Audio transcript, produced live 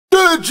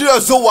DJ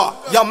Zuwa,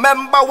 you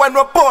remember when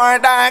we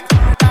poured that?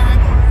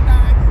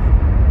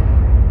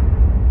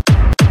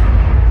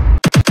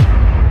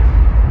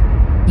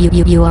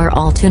 You are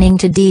all tuning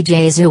to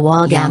DJ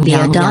Zuwa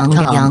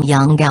Gambia.com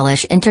Young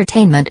Galish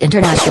Entertainment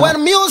International.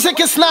 When music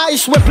is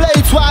nice, we play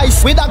it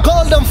twice with a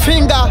golden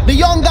finger. The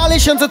Young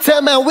Galish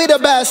Entertainment, we the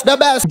best, the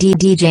best.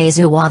 DJ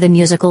Zuwa the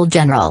musical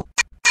general.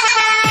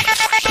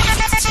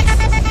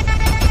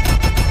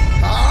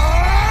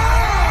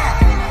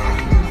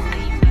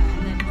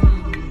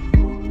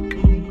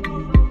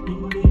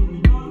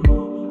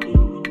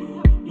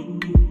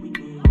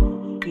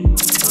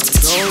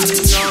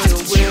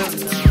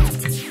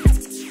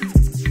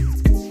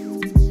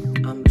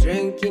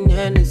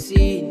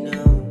 Hennessy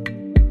now.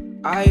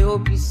 I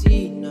hope you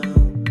see now.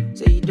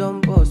 Say you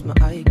don't bust my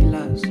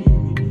eyeglass.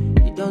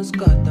 You don't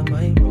scatter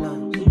my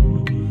plans.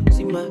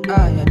 See my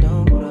eye, I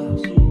don't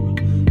cross.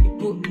 You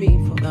put me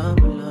for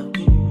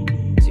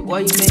ambulance. See why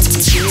you make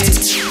me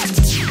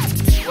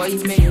big. Why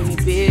you make me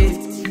big.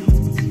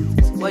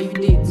 See what you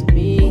did to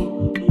me.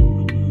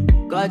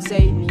 God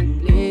save me,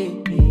 please.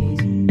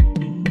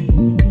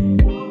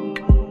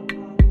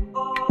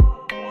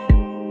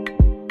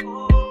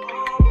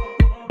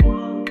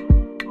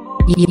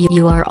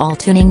 You are all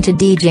tuning to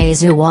DJ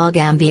Zuwa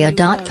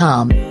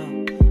Gambia.com.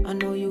 I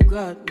know you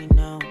got me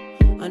now.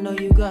 I know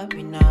you got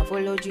me now.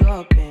 Followed you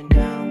up and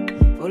down.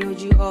 Followed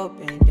you up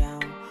and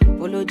down.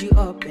 Followed you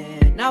up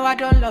and now I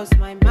don't lost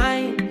my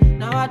mind.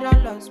 Now I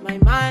don't lost my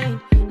mind.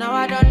 Now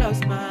I don't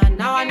lost my.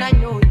 Now I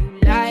know you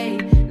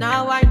lied.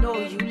 Now I know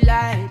you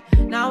lied.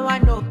 Now I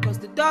know cause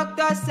the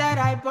doctor said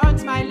I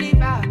burnt my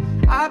liver.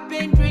 I've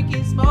been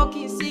drinking,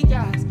 smoking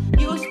cigars.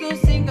 Used to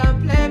sing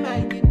and play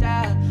my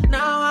guitar.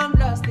 Now I'm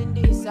lost in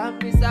this and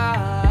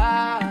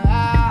bizarre.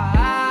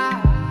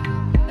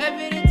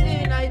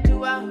 Everything I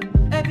do,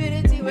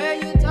 everything where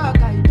you talk,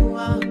 I do.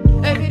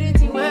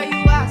 Everything where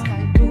you ask,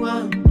 I do.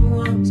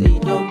 Say you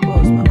don't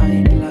bust my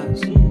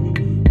eyeglass.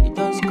 You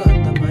don't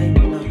scatter my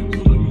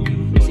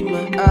plans. See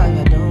my eye,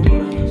 I don't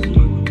cross.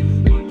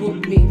 Put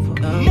me for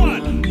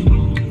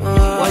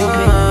why you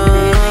make me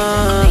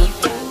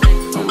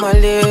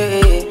Omahlay.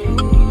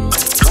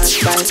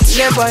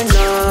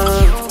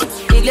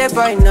 Ile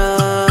boy now.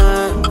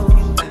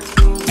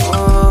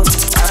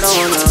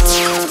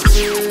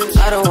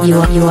 I don't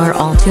wanna. You are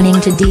all tuning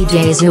to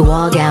DJ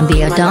Zuwa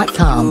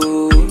Gambia.com.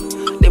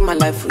 Live my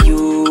life for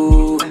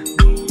you.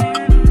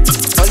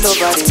 All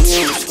over the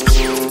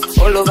news.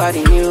 All over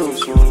the news.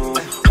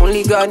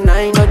 Only God and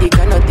I know the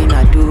kind of thing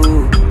I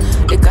do.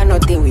 The kind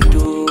of thing we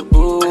do.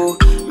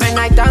 Man,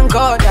 I thank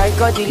God I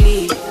got the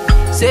lead.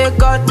 Say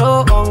God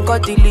no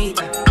ungodly.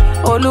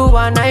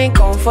 Oluwa na ain't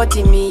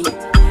comforting me.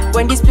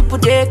 When these people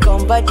they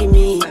come body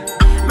me.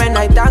 Man,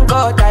 I thank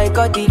God I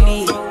got the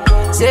lead.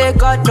 Say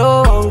God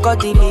no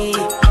ungodly.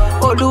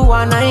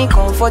 Oluwa na ain't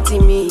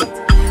comforting me.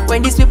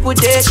 When these people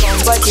they come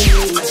body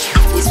me.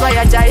 It's why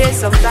I die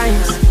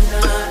sometimes.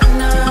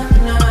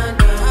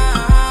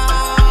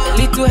 A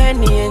little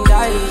Henny and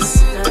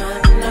ice.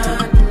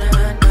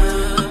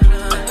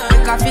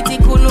 Make a fitty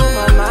cool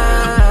my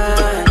mind.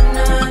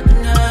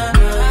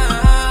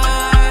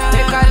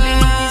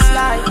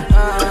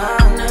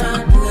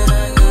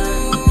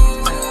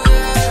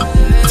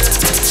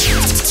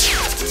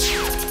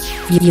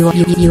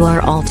 You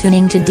are all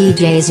tuning to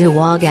DJ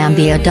Zuwa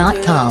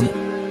Gambia.com.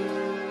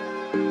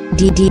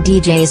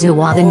 DJ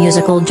Zuwa the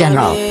musical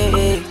general.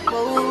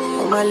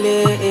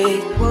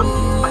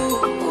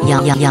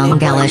 Young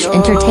Galish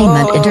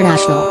Entertainment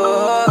International.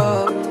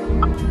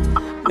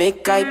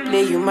 Make I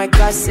play you my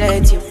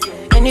cassette, you.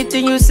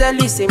 Anything you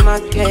sell is a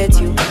market,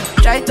 you.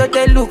 Try to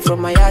they look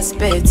from my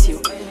aspect,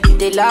 you.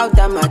 They loud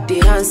them at the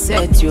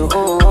handset, you.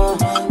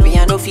 Me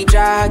I know fi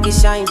drag it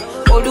shine.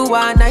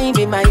 Oluwa na him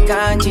be my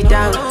country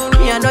down.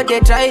 Me I know they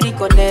try to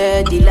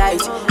connect the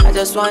light. I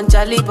just want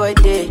Charlie boy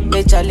day,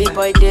 make Charlie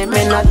boy day.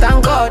 Man I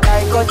thank God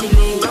I got the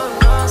lead.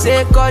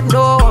 Say God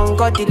no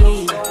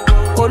ungodly.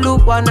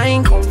 Oluwa na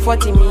him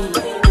comforting me.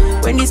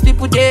 When these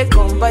people they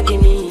come body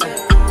me.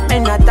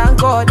 Man I thank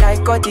God I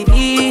got the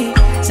lead.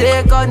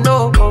 Say God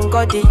no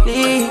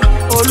ungodly.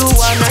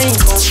 Oluwa na him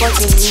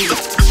comforting me.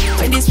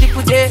 When these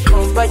people they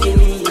come body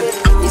me.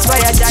 It's why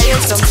I die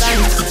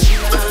sometimes.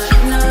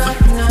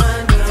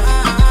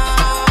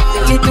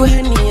 Little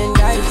Henny and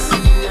ice.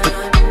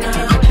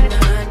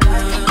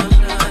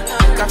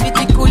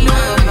 Graffiti cool I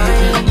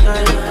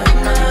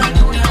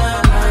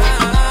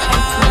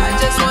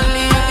just want to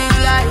live this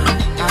life.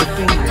 I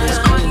think it's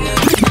cool.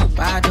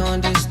 I don't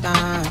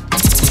understand.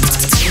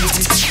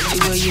 The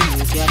way you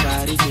move your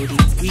body to the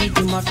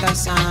rhythm of the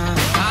sound.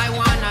 I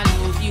wanna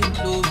love you,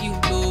 love you,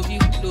 love you,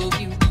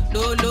 love you.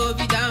 Love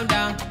you down,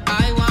 down.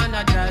 I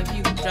wanna drive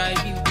you,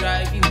 drive you,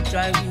 drive you,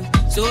 drive you.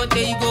 So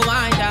there you go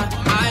wind down.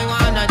 I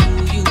wanna do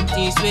you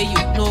things where you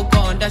no go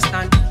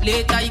understand.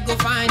 Later you go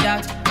find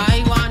out.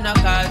 I wanna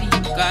carry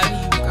you, carry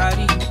you,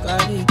 carry you,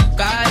 carry you,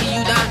 carry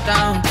you down,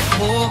 down.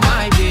 Oh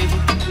my baby.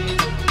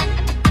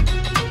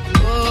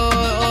 Oh,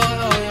 oh,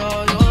 oh,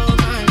 oh, oh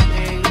my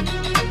baby.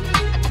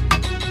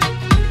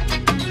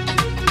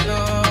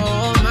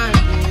 Oh my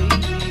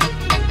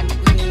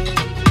baby.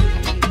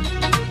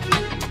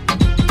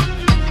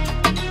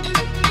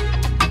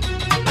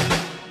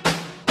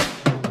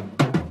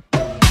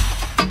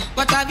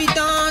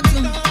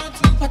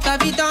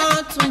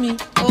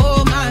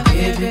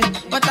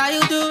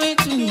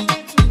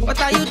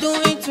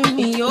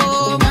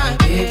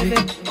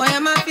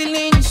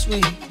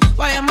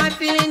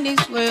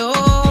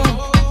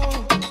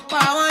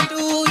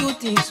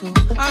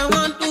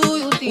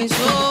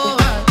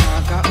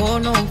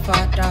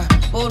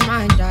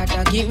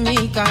 Give me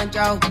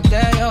ganja,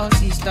 tell your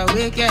sister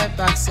we get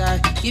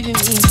backside. Giving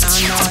me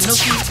sand, no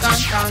keep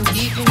down.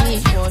 Giving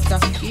me water,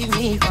 give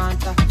me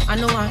Fanta. I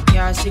know I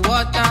can't see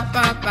water,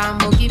 pam,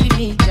 but giving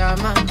me jam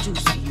and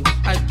juice. You,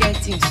 I get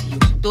things you.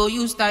 Do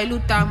you style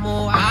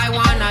utamo? I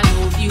wanna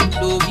love you,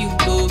 love you,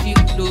 love you,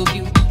 love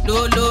you.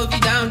 Don't love you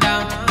down.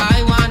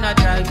 I wanna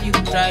drive you.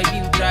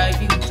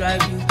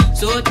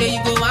 So there you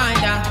go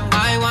wind down.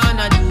 I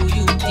wanna do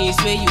you things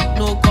where you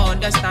no go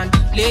understand.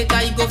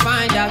 Later you go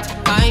find out.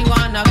 I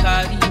wanna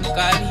carry you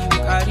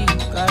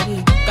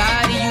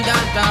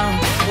down.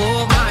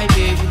 Oh my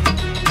baby.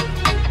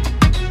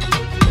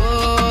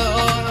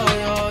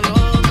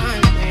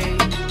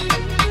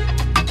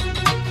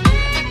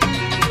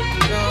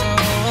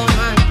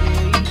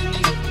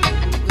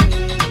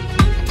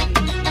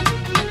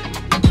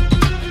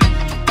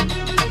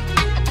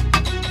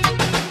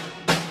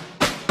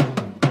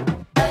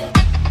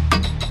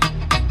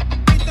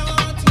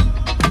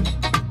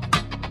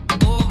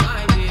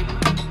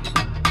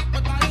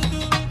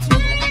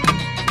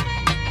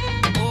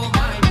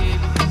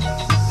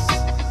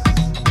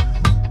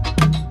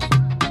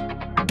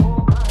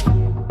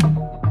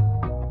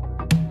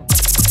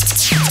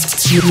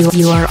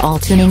 You are all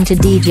tuning to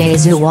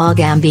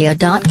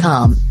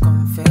DJZuwaGambia.com.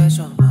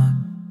 Confession, my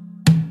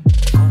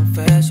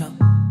confession,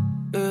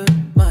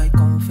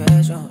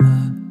 confession,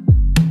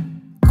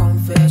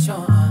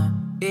 confession,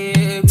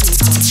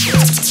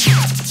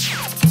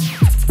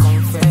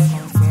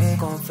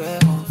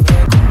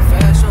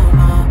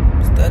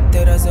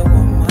 started as a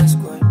one-man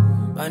squad.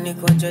 Panic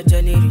when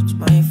jelly reach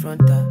my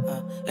front,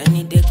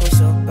 any day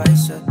goes up by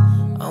shot.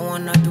 I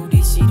wanna do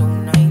this shit all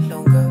night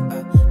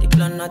longer, the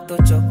plan not to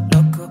chop,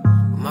 lock up.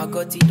 My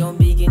God, it don't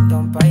begin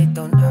to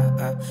python.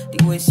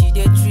 The way she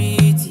they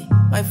treat it,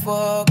 my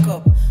fuck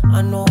up.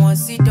 I know I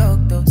see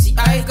doctor. See,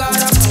 I got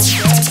a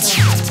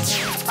confession.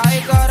 I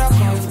got a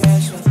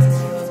confession.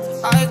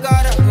 I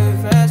got a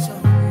confession.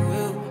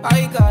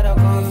 I got a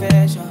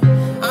confession.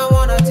 I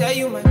wanna tell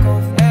you my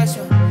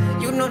confession.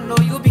 You don't know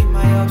you be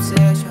my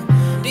obsession.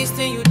 This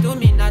thing you do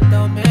me not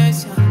the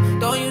mention.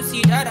 Don't you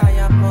see that I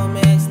am more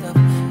messed up?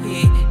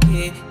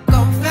 Yeah,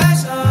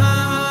 confession.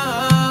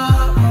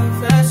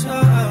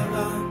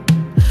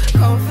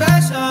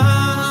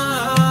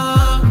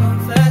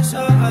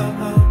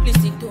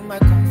 Listen to my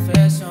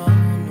confession,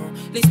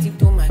 listen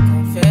to my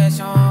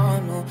confession,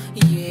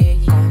 yeah,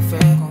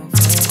 confession.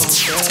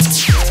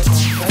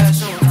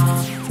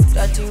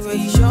 That thing where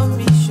you show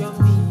me,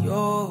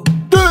 yo.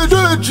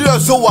 DJ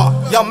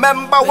Zuwa, you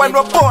remember when we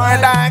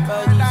born that?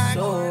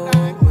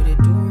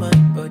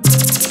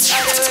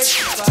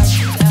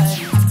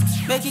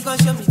 Make you come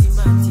show me the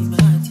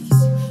mathematics.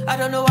 I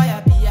don't know why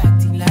I be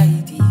acting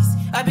like this.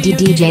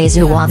 DJ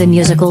Zuwa, the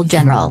musical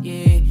general.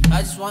 I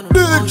just wanna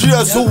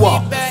DJ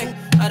Zuwa.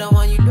 I don't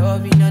want you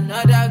loving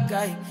another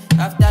guy.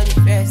 After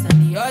the first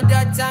and the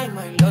other time,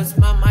 I lost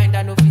my mind.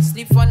 I know if you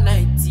sleep for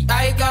 90.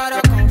 I got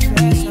a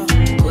confession.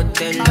 Go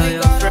tell all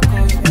your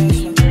friends.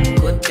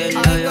 Go tell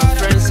all your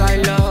friends I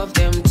love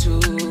them too.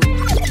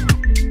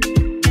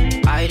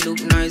 I look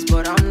nice,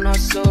 but I'm not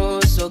so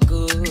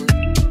good.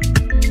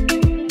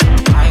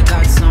 I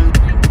got some.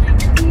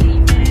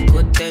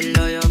 Go tell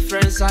all your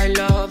friends I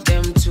love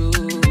them too.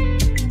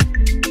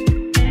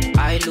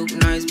 I look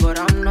nice, but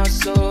I'm not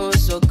so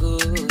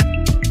good.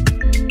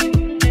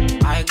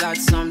 I got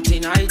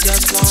something I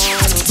just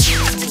wanna do.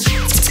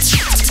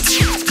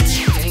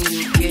 Can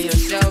you get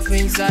yourself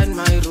inside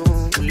my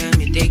room? Let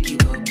me take you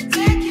up.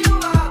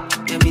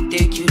 Let me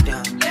take you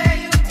down.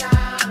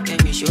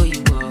 Let me show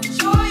you up.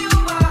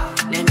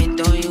 Let me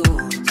turn you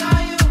on.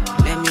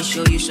 Let me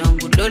show you some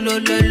good lo.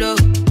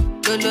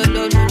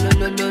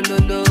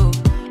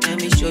 Let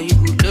me show you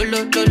good lo.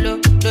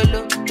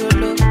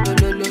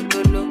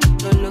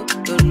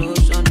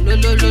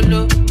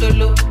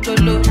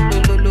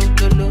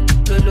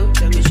 Let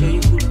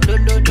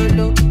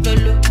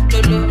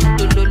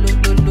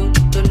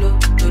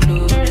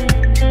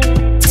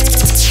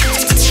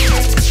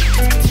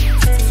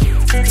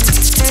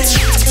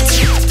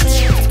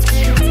show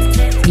you good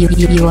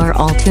You are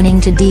all tuning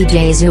to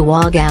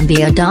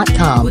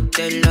DJZuwaGambia.com.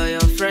 Tell all your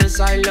friends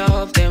I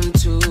love them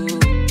too.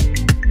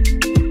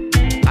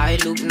 I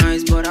look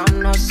nice, but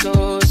I'm not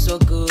so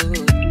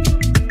good.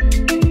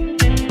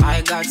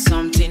 I got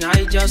something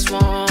I just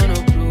wanna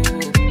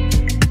prove.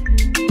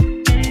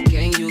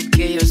 Can you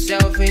get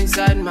yourself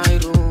inside my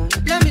room?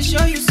 Let me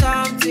show you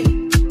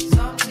something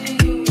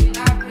you will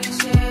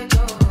appreciate.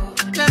 Oh.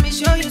 Let me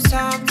show you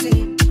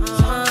something.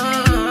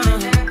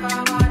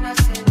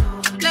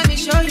 Let me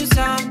show you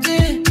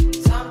something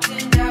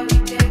that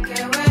will take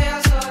away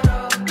your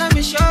sorrow. Let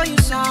me show you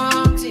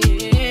something.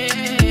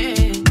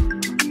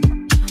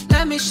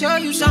 Let me show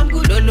you some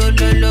good lo. Let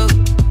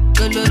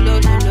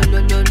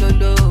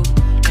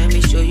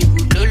me show you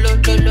good lo. Let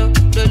me show you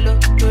good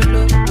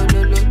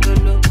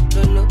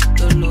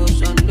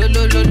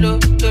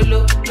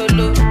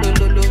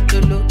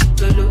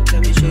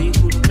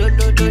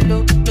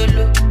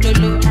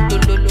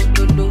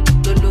lo.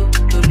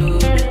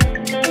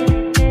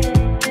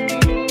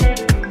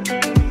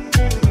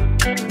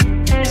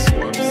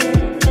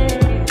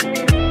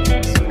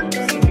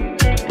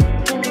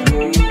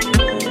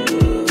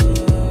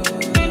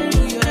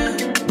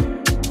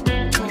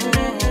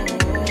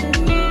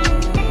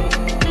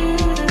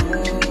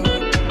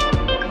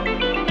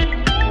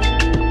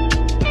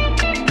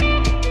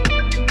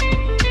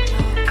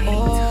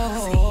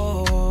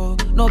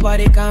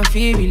 nobody can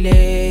feel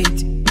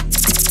relate.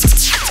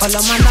 All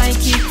of my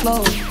Nike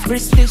clothes,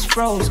 British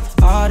froze,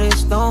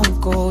 artists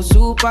don't go,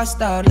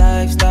 superstar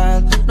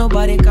lifestyle,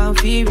 nobody can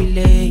feel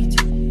relate.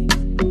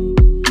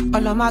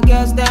 All of my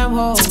girls them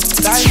hoes,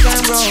 guys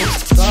them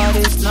rose, God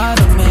is not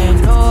a man,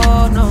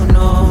 no, no,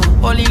 no.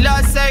 Only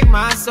Lord save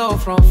my soul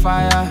from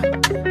fire,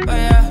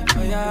 fire,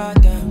 fire,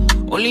 damn.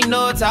 Only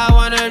notes I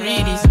wanna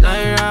read is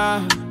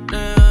Naira,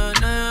 nah,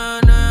 nah,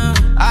 nah.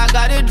 I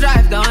gotta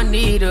drive, don't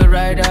need a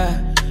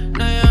rider.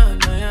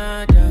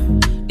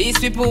 These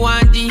people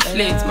want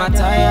deflate my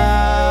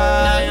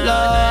tire.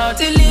 Lord,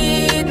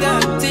 delete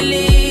them,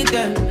 delete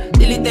them.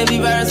 Delete every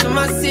virus from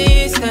my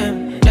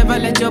system. Never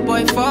let your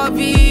boy fall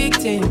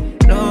victim.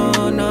 No,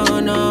 no,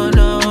 no,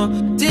 no.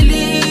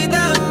 Delete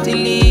them,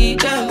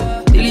 delete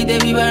them. Delete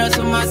every virus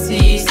from my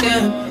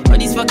system. All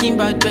these fucking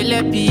bad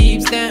belly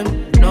peeps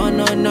them. No,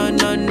 no, no,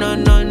 no, no,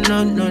 no,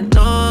 no, no,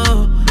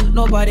 no.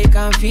 Nobody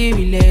can feel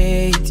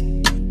relate.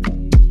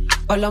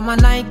 All of my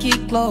Nike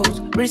clothes,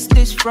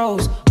 British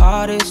froze,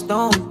 artists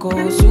don't go,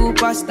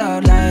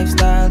 superstar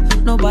lifestyle,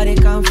 nobody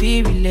can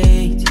feel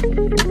relate.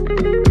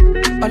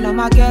 All of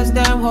my girls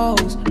them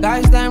hoes,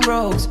 guys them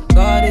rogues,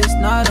 God is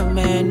not a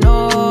man,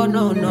 no,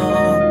 no,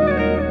 no.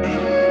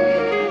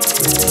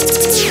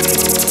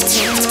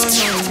 No,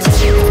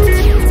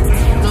 no,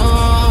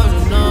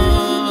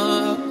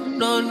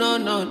 no,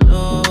 no, no,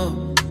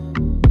 no.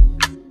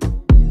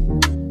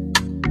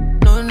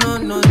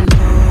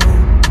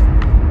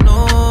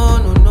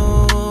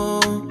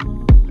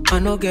 I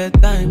no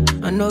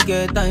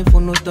get time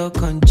for no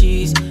talk on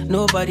cheese.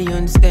 Nobody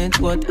understands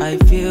what I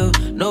feel.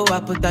 No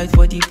appetite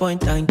for the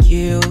point and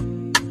kill.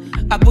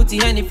 I put the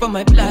honey for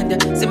my bladder.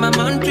 Say my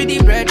man treat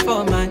the bread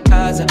for my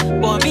casa.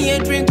 Pour me a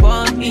drink,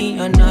 pour me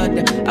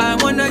another. I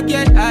wanna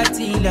get high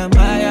till I'm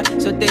higher.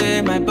 So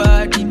tell my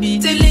body be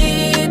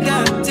delete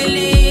them,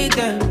 delete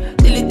them.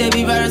 Delete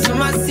every virus from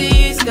my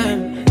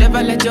system.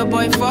 Never let your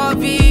boy fall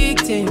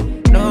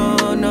victim. No,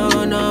 no,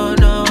 no,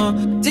 no.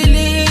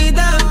 Delete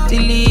them,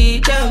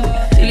 delete them.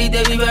 Delete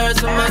every virus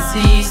from my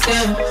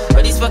system.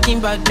 All these fucking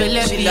bad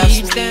belly She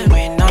loves me them.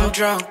 when I'm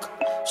drunk.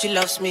 She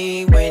loves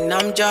me when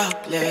I'm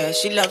jobless.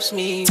 She loves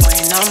me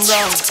when I'm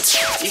wrong.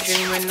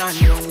 Even when I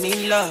don't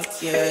need love.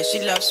 Yeah,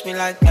 she loves me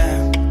like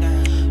damn.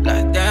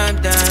 Like damn,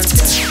 damn, damn.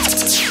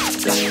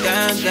 Like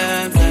damn,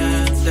 damn,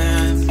 damn,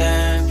 damn,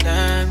 damn,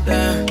 damn,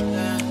 damn.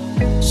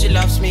 She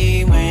loves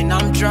me when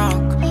I'm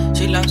drunk.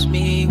 She loves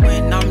me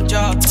when I'm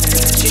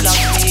jobless. She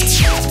loves me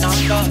when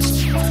I'm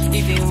lost.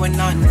 Even when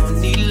I don't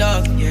need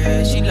love.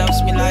 Yeah, she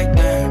loves me like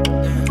damn.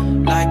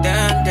 Like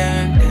damn,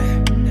 damn,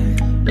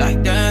 damn.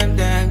 Like damn,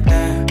 damn,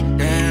 damn,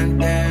 damn,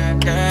 damn,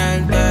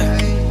 damn, damn.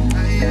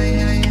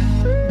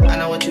 I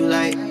know what you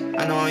like,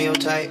 I know I'm your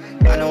type.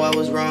 I know I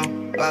was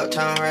wrong, about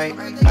time right.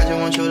 I just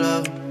want your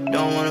love,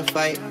 don't wanna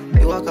fight.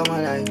 You walk out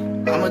my life,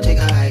 I'ma take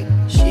a hike.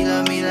 She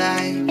love me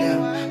like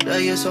them,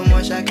 love you so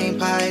much I can't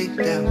pipe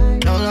them.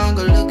 No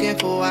longer looking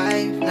for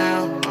wife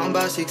now, I'm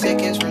about 6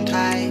 seconds from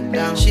tied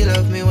down. She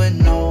love me when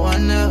no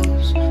one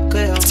else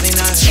could help me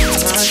not feel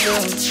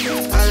myself.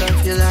 I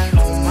love you like,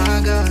 oh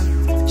my God.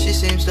 She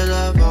seems to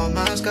love all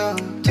my scars.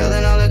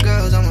 Telling all the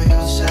girls I'm on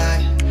your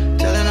side.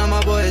 Telling all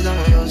my boys I'm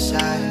on your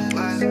side.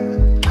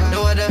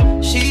 No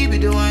other she be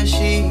doing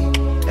she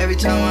every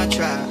time I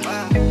try.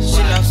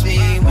 She loves me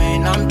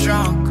when I'm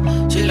drunk.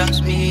 She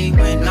loves me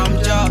when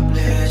I'm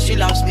jobless. She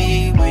loves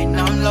me when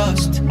I'm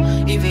lost.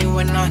 Even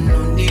when I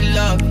don't need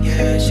love.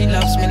 Yeah, she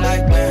loves me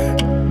like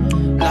that.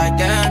 Like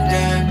damn,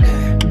 damn,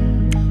 damn.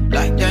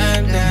 Like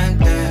damn, damn,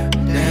 damn,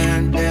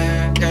 damn,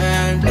 damn,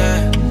 damn,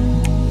 damn.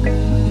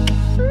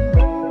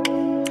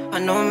 I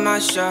know my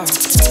show.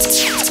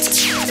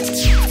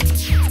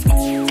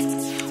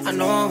 I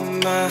know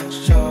my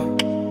show.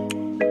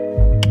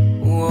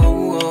 Whoa,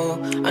 whoa.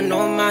 I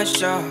know my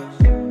show.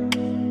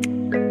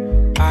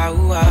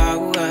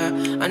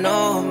 I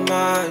know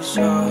my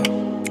show.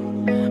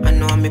 I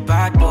know I'm a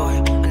bad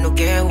boy. I know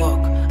get work.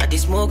 I dey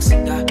smoke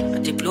cigar. I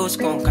dey blow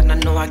skunk. And I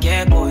know I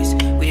get boys.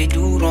 We dey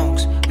do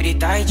wrongs. We dey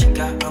tie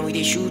chica. And we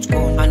dey shoot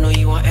gun. I know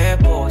you want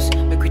airports.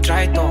 Make we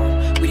try it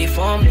on. We dey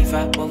form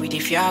liver. But we dey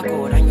fear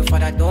God. And your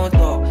father don't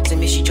talk. Say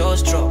me she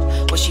just drop.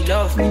 But she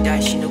love me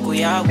that she no go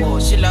ya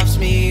war. She loves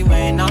me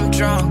when I'm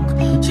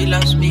drunk. She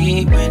loves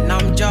me when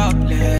I'm jobless.